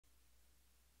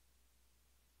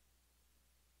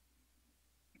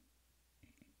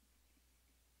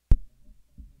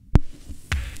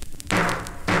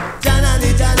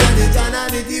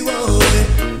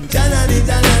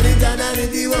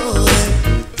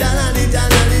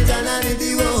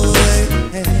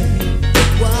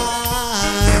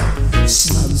Why?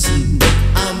 Sampson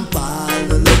and Paul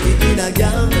looking in a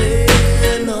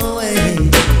gambling, no way.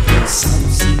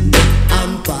 Sampson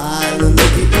and Paul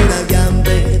looking in a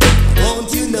gambling.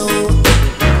 Won't you know?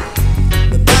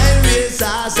 The blind race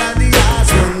ass and the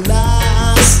ass won't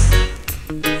last.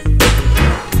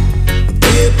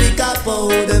 They pick up all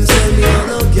them send me on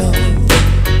a gun.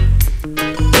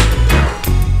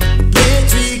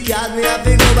 Me have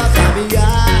to go back to me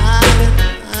yard.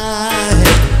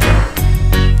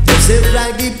 You say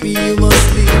Frankie P, you must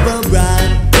leave abroad.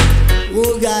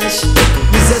 Oh gosh,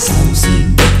 Mr.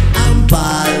 Sampson and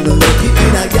Paul no lucky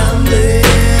in a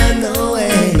gambling, no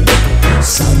way.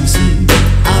 Sampson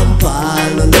and Paul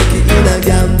no lucky in a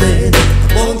gambling.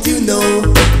 Won't you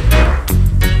know?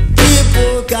 Play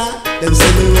poker, them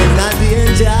say me run a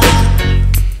danger.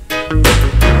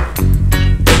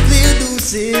 Play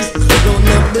deuces, run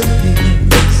up the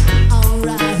pills,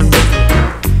 alright.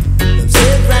 Them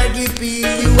say Frankie P,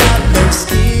 you have no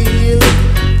skill.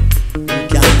 You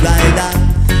can't ride a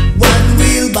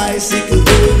one-wheel bicycle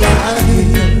over a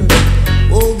hill.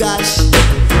 Oh gosh,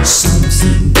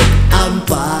 Sampson and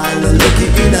Paul are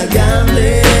looking in a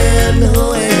gambling, no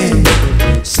way.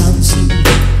 Sampson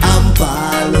and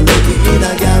Paul are looking in a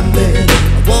gambling.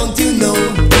 Won't you know?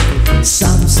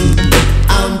 Sampson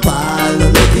and Paul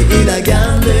are looking in a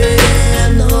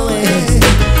gambling, no way.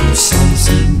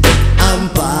 Sampson and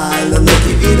Paul are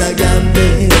looking in a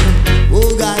gambling.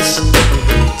 Oh gosh,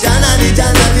 Janani,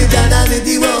 Janani, Janani,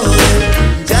 the boy.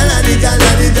 Janani,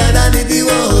 Janani, Janani, the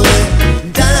boy.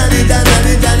 Janani,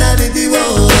 Janani, Janani, the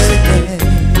boy.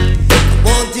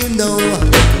 Won't you know?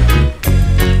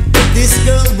 This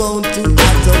girl won't to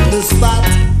act on the spot.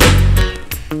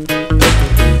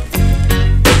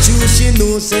 She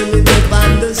knows say we live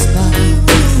on the spot.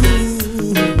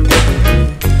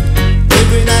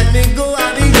 Every night me go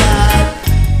a me yard,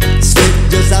 sweat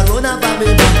just a run up on me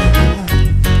back.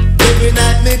 Every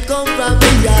night me come from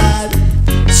me yard,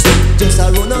 sweat just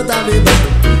a run out of me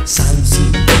back.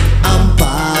 Sampson and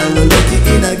Paul are lucky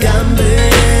in a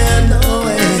gambling, no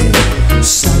way.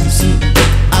 Sampson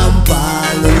and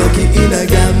Paul are lucky in a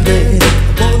gambling.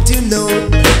 Won't you know?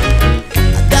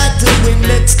 I got to win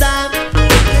next time.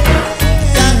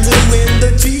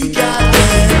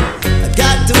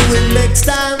 Next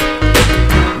time,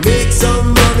 make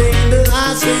some money in the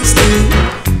house race too.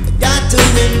 Got to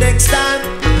win next time.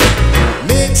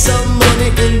 Make some money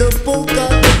in the poker,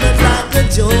 not like a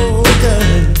joker.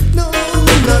 No,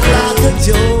 not like a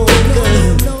joker.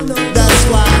 That's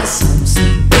why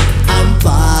Sampson and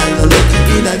Paul are looking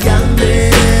in a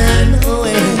gambling, no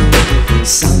way.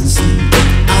 Sampson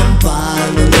and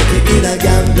Paul are looking in a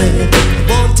gambling.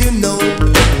 Won't you know?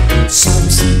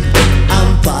 Sampson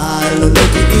and Paul are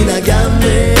looking in a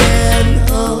gambling,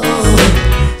 oh,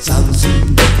 oh.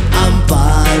 Sampson and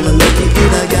Paul are looking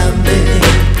in a gambling.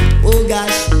 Oh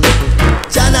gosh,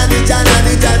 Janani,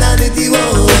 Janani, Janani, the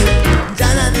boy.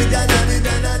 Janani, Janani,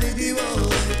 Janani, the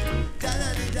boy.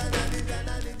 Janani, Janani,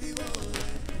 Janani, the boy.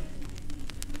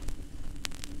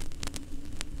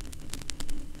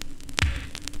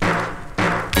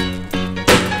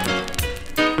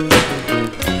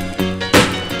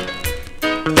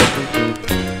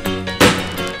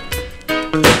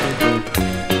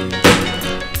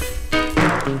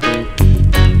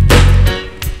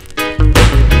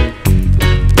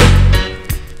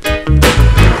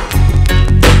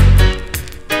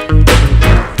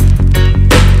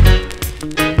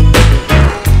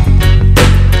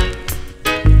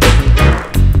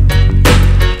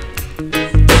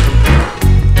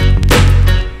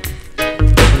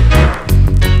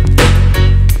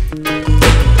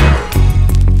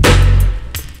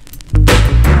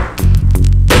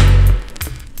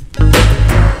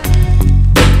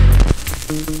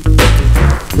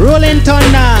 Rolling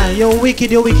Thunder, you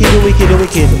wicked, you wicked, you wicked, you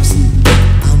wicked.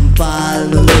 I'm Paul,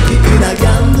 no looking in a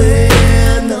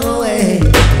gambling, no way.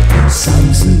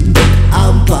 Sampson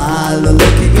and Paul, no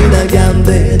looking in a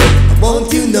gambling.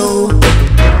 Won't you know?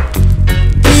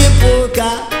 Play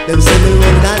poker, them say me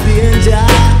run a danger.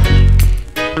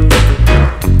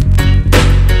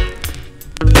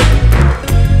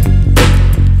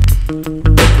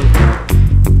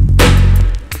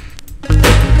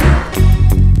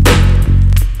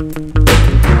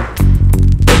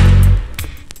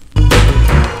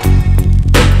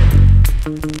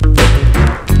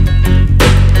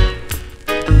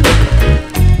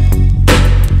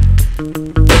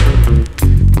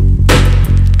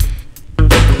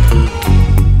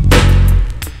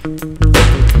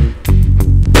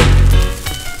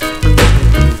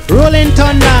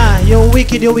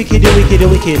 wicked, you wicked, you wicked, you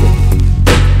wicked.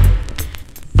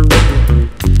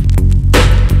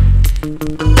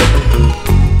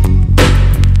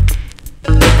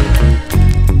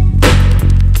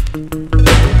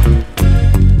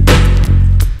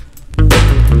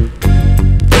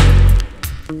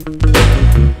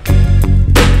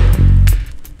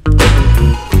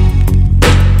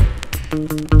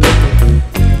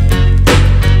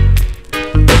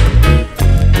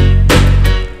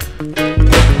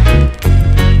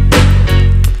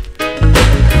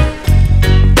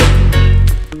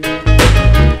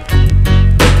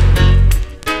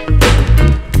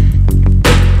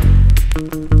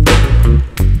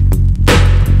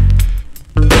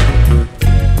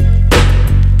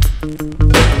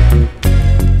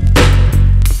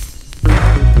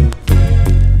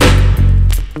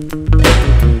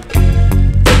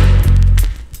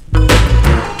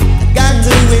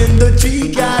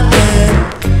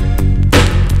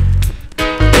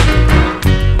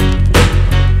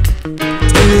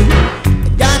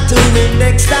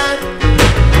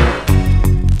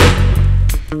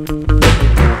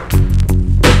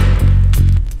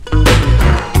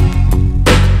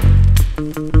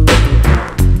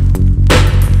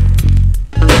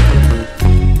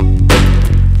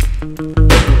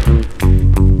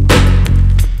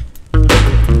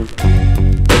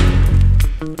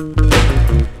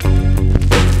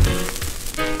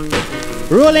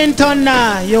 Rolling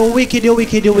thunder, you wicked, you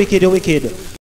wicked, you wicked, you wicked.